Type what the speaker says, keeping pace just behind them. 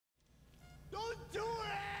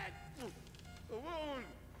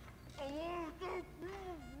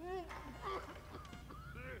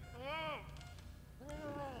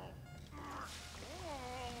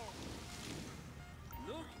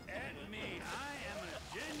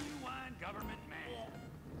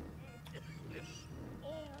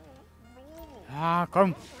Ah,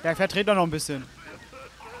 komm. Der verträgt doch noch ein bisschen.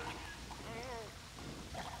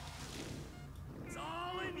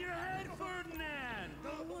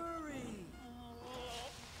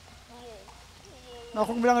 Na,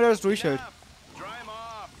 gucken, wie lange der das durchhält.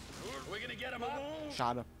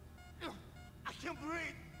 Schade.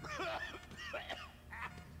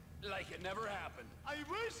 Like it never happened. I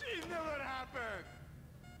wish it never happened.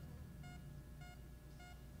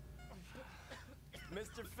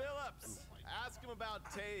 Mr. Phillips, ask him about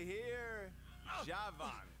Tahir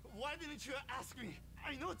Javan. Why didn't you ask me?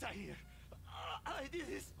 I know Tahir. I did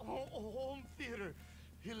his home theater.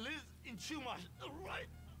 He lives in Chumash, right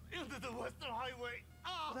into the Western Highway.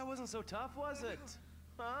 Well, that wasn't so tough, was it?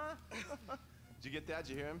 Huh? Did you get that?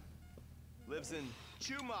 Did you hear him? Lives in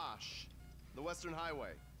Chumash, the Western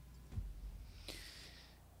Highway.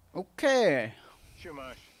 Okay.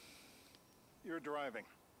 Chumash, you're driving.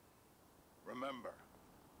 Remember,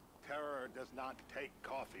 terror does not take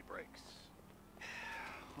coffee breaks.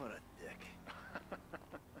 What a dick.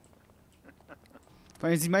 Vor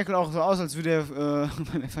allem sieht Michael auch so aus, als würde er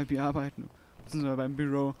beim FIB arbeiten. Beziehungsweise beim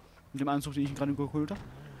Büro mit dem Anzug, den ich gerade geholt habe.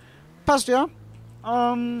 Passt ja.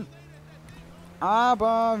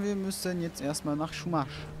 Aber wir müssen jetzt erstmal nach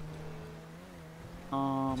Chumash. So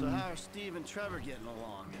how are Steve and Trevor getting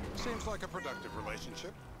along? Seems like a productive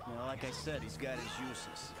relationship. Well, like I said, he's got his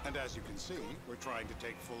uses. And as you can see, we're trying to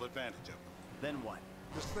take full advantage of it. Then what?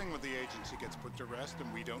 This thing with the agency gets put to rest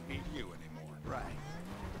and we don't need you anymore. Right.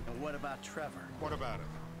 And what about Trevor? What about it?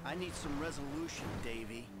 I need some resolution,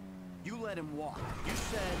 Davey. You let him walk. You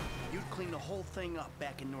said you'd clean the whole thing up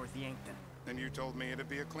back in North Yankton. And you told me it'd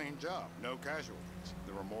be a clean job, no casualties.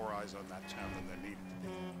 There were more eyes on that town than there needed to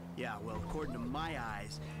be. Yeah, well, according to my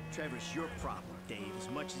eyes, Trevor's your problem, Dave, as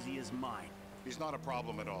much as he is mine. He's not a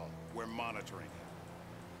problem at all. We're monitoring him.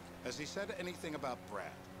 Has he said anything about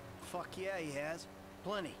Brad? Fuck yeah, he has.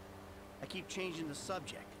 Plenty. I keep changing the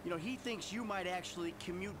subject. You know, he thinks you might actually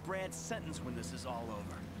commute Brad's sentence when this is all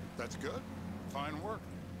over. That's good. Fine work.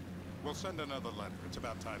 We'll send another letter. It's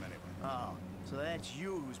about time anyway. Oh, so that's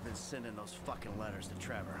you who's been sending those fucking letters to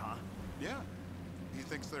Trevor, huh? Yeah. He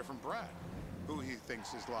thinks they're from Brad, who he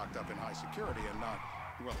thinks is locked up in high security and not...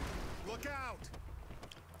 Well, look out!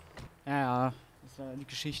 Ja, das war die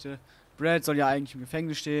Geschichte. Brad soll ja eigentlich im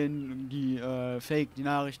Gefängnis stehen, die fake die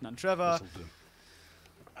Nachrichten an Trevor.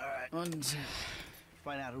 Und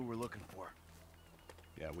find out who we're looking for.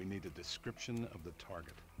 Yeah, we need a description of the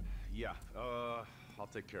target. Yeah, I'll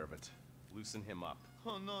take care of it. Loosen him up.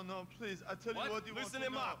 Oh no, no, please! I tell What? you what you Loosen want to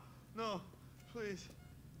him know. up. No, please.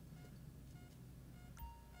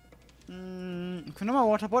 wir können nochmal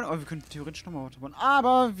Waterboarden, aber wir können theoretisch nochmal Waterboarden.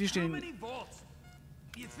 Aber wir How stehen. many volts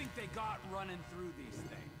do you think they got running through these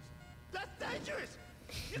things? That's dangerous!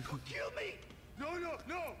 You could kill me! No, no,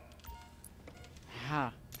 no!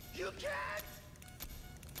 Ja. You can't!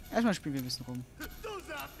 Erstmal spielen wir ein bisschen rum. Don't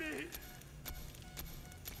stop me!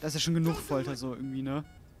 Das ist ja schon genug Folter, so irgendwie, ne?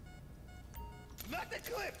 Not the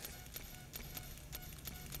clips!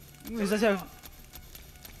 Irgendwie ist das ja.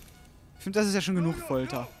 Ich finde, das ist ja schon genug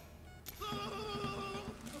Folter.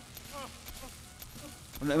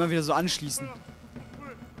 Und immer wieder so anschließen.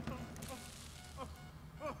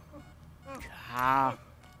 Ja.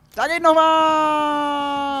 Da geht noch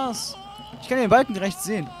was! Ich kann den Balken rechts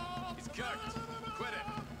sehen. He's cooked. Quit it.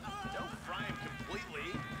 Don't fry him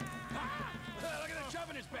completely. Look at the chub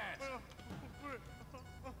in his pants!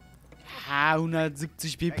 Ha,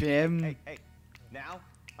 170 BPM. Hey. Now?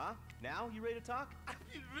 Huh? Now? You ready to talk? I've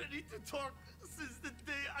been ready to talk since the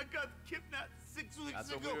day I got kidnapped 6 weeks That's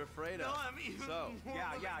ago. what we were afraid of. Now I'm even So, more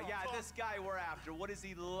yeah, this guy we're after, what does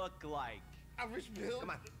he look like? Average build, Come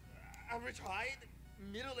on. average height,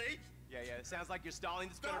 middle age. Yeah, it sounds like you're stalling.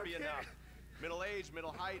 This better be Dark hair. enough. Middle age,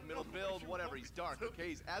 middle height, middle build, whatever. He's dark, okay?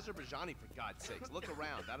 He's Azerbaijani, for God's sakes. Look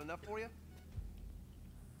around. That enough for you?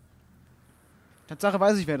 Tatsache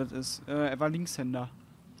weiß ich, wer das ist. Er war Linkshänder.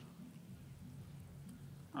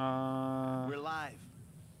 We're live.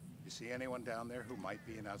 You see anyone down there who might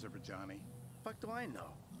be an Azerbaijani? Fuck do I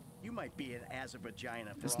know? You might be an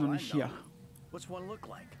Azerbaijaner for Ist all noch I nicht know. hier. What's one look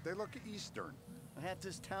like? They look Eastern. Half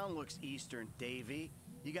this town looks Eastern, Davey.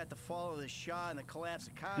 You got the fall of the Shah and the collapse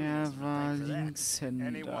of Er communism. war Thank for that.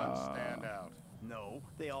 Anyone stand Linkshänder. out? No,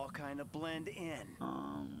 they all kind of blend in.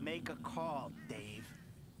 Make a call, Dave.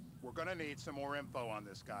 We're gonna need some more info on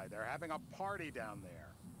this guy. They're having a party down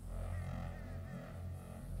there.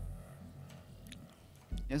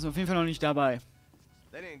 Er ist auf jeden Fall noch nicht dabei.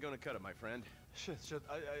 That ain't gonna cut it, my friend. Shit.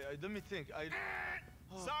 Let me think.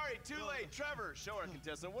 Sorry, too late. Trevor, show our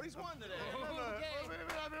contestant what he's won today.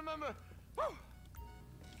 I remember.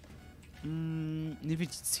 Nehmen wir die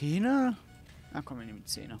Zähne? Na komm, wir nehmen die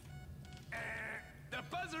Zähne. The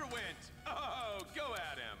buzzer went. Oh, go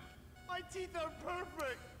at him. My teeth are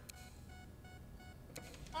perfect.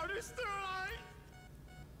 Are they sterilized?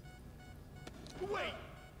 Wait.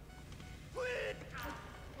 Please.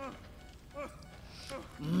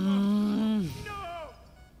 No.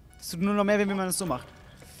 Es tut nur noch mehr, wenn man das so macht.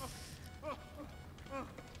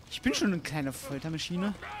 Ich bin schon eine kleine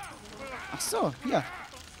Foltermaschine. Ach so, hier.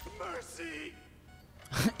 Mercy.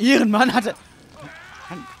 Ehrenmann hatte...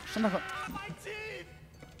 Stand da gerade... My teeth.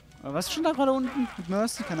 Was stand da gerade unten? Mit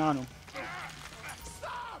Mercy? Keine Ahnung.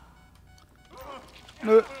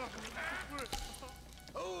 Nö.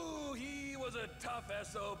 Oh, he was a tough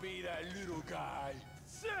SOB, that little guy.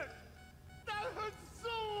 Shit. That hurts so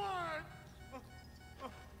hard.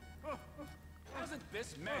 Hasn't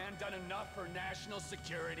this man done enough for national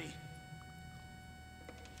security?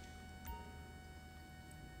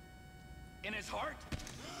 In his heart?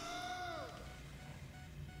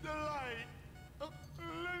 The light.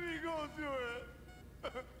 Let me go through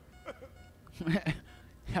it.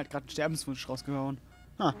 Er hat gerade einen Sterbenswunsch rausgehauen.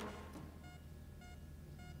 Ha.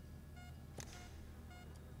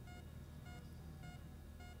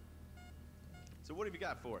 So what have you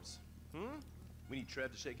got for us? We need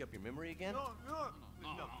Trev to shake up your memory again? No.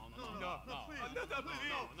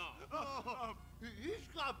 He's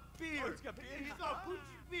got beard. he's got beard? He's got Gucci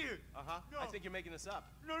beard. Uh-huh. No. I think you're making this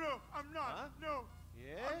up. No, I'm not. Huh? No.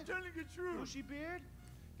 Yeah? I'm telling the truth. Bushy beard?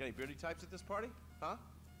 Got any beardy types at this party? Huh?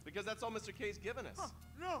 Because that's all Mr. K's given us.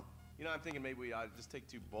 No. You know, I'm thinking maybe we ought to just take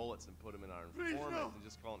 2 bullets and put them in our Please, informant no. and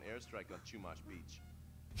just call an airstrike on Chumash Beach.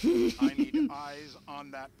 I need eyes on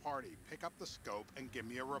that party. Pick up the scope and give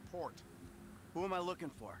me a report. Who am I looking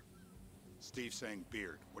for? Steve's saying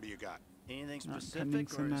beard. What do you got? Anything kein specific,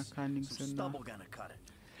 or Linkshänder, is kein some Linkshänder. stubble gonna cut it?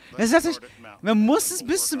 Das Let's heißt, start at Mountain. man muss es We'll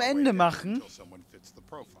bis work zum our way Ende down machen. until someone fits the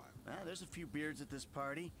profile. There's a few beards at this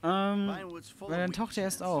party. Weil Vinewood's full of dann weak taucht er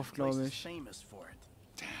erst chins. auf, The place glaube is ich. famous for it.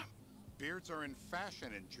 Damn. Beards are in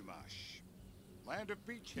fashion in Chumash. Land of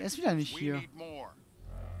beach. Er ist wieder nicht We hier. need more.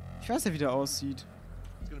 Ich weiß, wie der aussieht.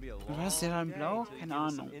 It's gonna be a long war das der da in day Blau? till you Keine give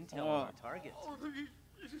us some Ahnung. intel Oh. on our target.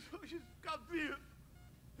 He's got beard.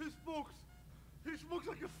 He smokes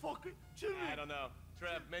like a fucking chimney. I don't know.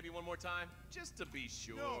 Trev, maybe one more time? Just to be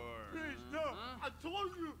sure. No, please, no. I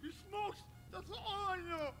told you, he smokes. That's all I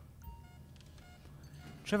know.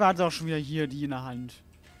 Trevor hat auch schon wieder hier die in der Hand.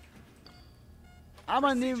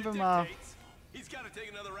 Aber nehmen wir mal. He's gotta take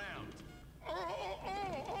another round.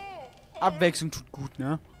 Abwechslung tut gut,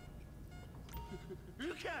 ne?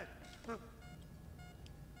 You can't.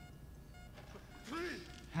 Please.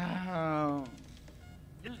 Ah,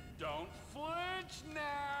 Don't flinch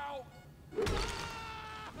now!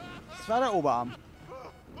 das war der Oberarm.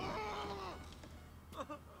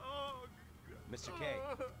 Mr. K.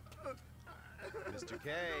 Mr.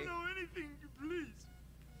 K. I don't know anything, please.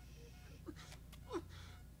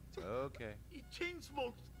 It's okay. He chain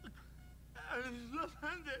smokes. And he's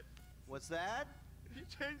left-handed. What's that? He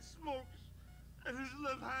chain smokes. And he's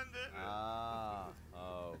left-handed. Ah,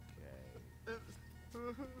 okay.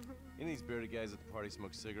 Any of these bearded guys at the party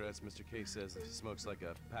smoke cigarettes. Mr. K says that he smokes like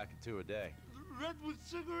a pack of 2 a day. Redwood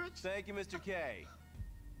cigarettes? Thank you, Mr. K.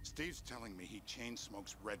 Steve's telling me he chain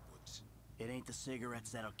smokes redwoods. It ain't the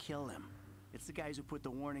cigarettes that'll kill him. It's the guys who put the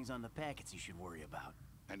warnings on the packets you should worry about.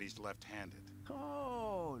 And he's left-handed.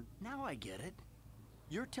 Oh, now I get it.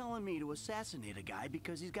 You're telling me to assassinate a guy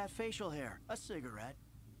because he's got facial hair, a cigarette,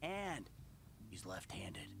 and he's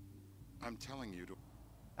left-handed. I'm telling you to...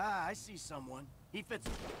 Ah, I see someone. He fits...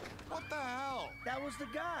 What the hell? That was the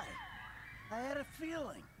guy. I had a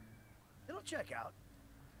feeling. It'll check out.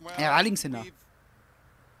 Well, Ja, Linkshänder. we've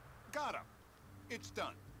got him. It's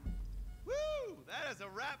done. Woo! That is a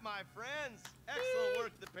wrap, my friends. Excellent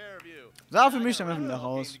work, the pair of you. So, für mich I dann got a wieder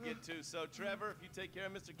football raus. game to get to, so Trevor, if you take care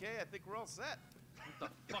of Mr. K, I think we're all set. What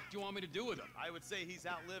the fuck do you want me to do with him? I would say he's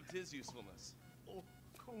outlived his usefulness. Oh,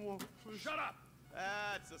 come on, please. Shut up!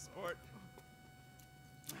 That's a sport.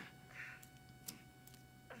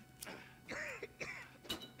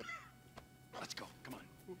 Let's go, come on.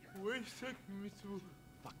 Where's taking me to?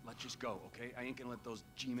 Fuck, let's just go, okay? I ain't gonna let those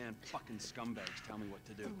G-Man fucking scumbags tell me what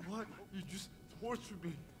to do. What? You just tortured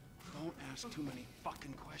me. Don't ask too many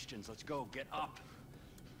fucking questions. Let's go, get up.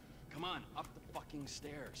 Come on, up the fucking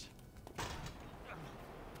stairs.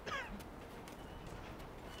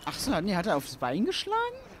 Ach so, nee, hat er aufs Bein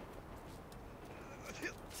geschlagen?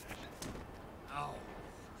 Oh,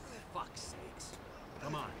 fuck's sakes.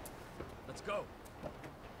 Come on, let's go.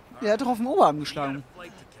 Ja, er hat doch auf den Oberarm We got a geschlagen.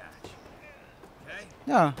 flight to catch. Okay?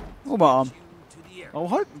 Ja, Oberarm. You to the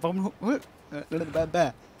Warum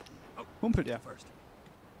humpelt er? First.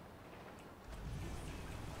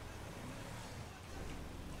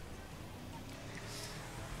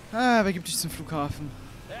 Ah, wer gibt dich zum Flughafen?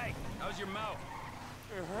 Hey, how's your mouth?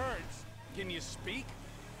 It hurts. Can you speak?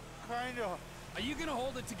 Kinda. Are you gonna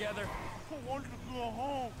hold it together? I want to go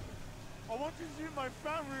home. I want to see my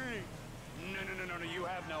family. No. You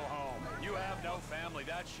have no home. You have no family.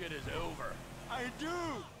 That shit is over. I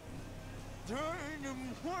do. They're in the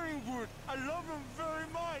morning wood. I love them very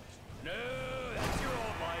much. No, that's your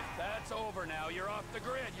old life. That's over now. You're off the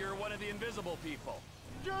grid. You're one of the invisible people.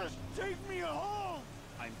 Just take me home.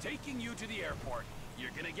 I'm taking you to the airport.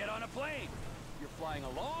 You're gonna get on a plane. You're flying a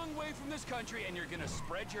long way from this country and you're gonna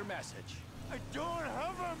spread your message. I don't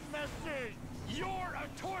have a message. You're a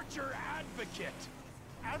torture advocate.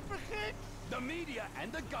 Advocate? The media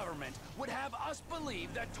and the government would have us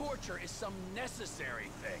believe that torture is some necessary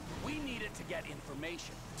thing. We need it to get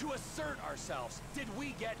information, to assert ourselves. Did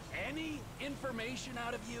we get any information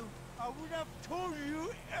out of you? I would have told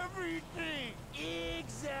you everything.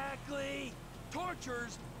 Exactly.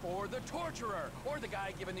 Torture's for the torturer, or the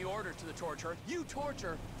guy giving the order to the torturer. You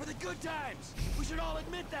torture for the good times. We should all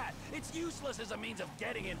admit that. It's useless as a means of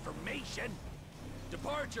getting information.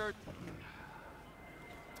 Departure.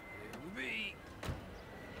 Be.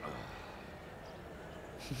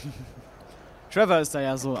 Trevor ist da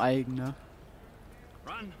ja so eigen, ne?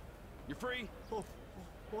 Run. You're free. Oh,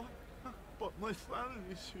 what? But my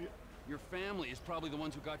family is here. Your family is probably the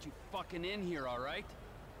ones who got you fucking in here, all right?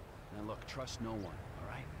 Now look, trust no one, all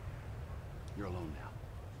right? You're alone now.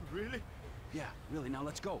 Really? Yeah, really. Now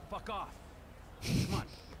let's go. Fuck off. Come on.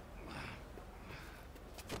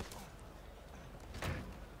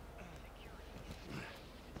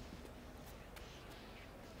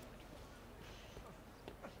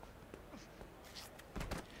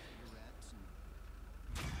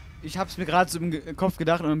 Ich hab's mir gerade so im Kopf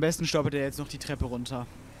gedacht und am besten stoppert er jetzt noch die Treppe runter.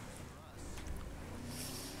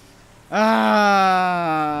 Ah.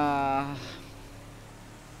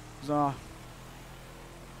 So.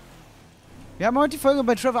 Wir haben heute die Folge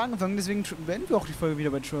bei Trevor angefangen, deswegen beenden wir auch die Folge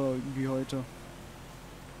wieder bei Trevor irgendwie heute.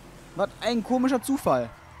 Was ein komischer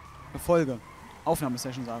Zufall. Eine Folge.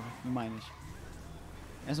 Aufnahmesession, sage ich, meine ich.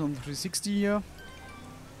 Erstmal um 360 hier.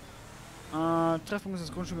 Treffpunkt ist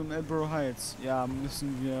das Grundstück im Elborough Heights. Ja,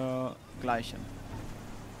 müssen wir gleich hin.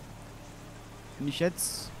 Nicht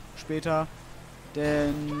jetzt, später,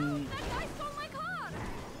 denn...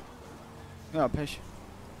 Ja, Pech.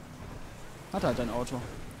 Hat halt ein Auto.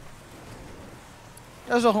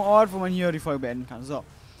 Das ist auch ein Ort, wo man hier die Folge beenden kann. So.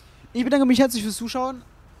 Ich bedanke mich herzlich fürs Zuschauen.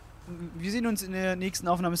 Wir sehen uns in der nächsten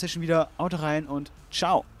Aufnahmesession wieder. Haut rein und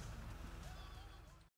ciao.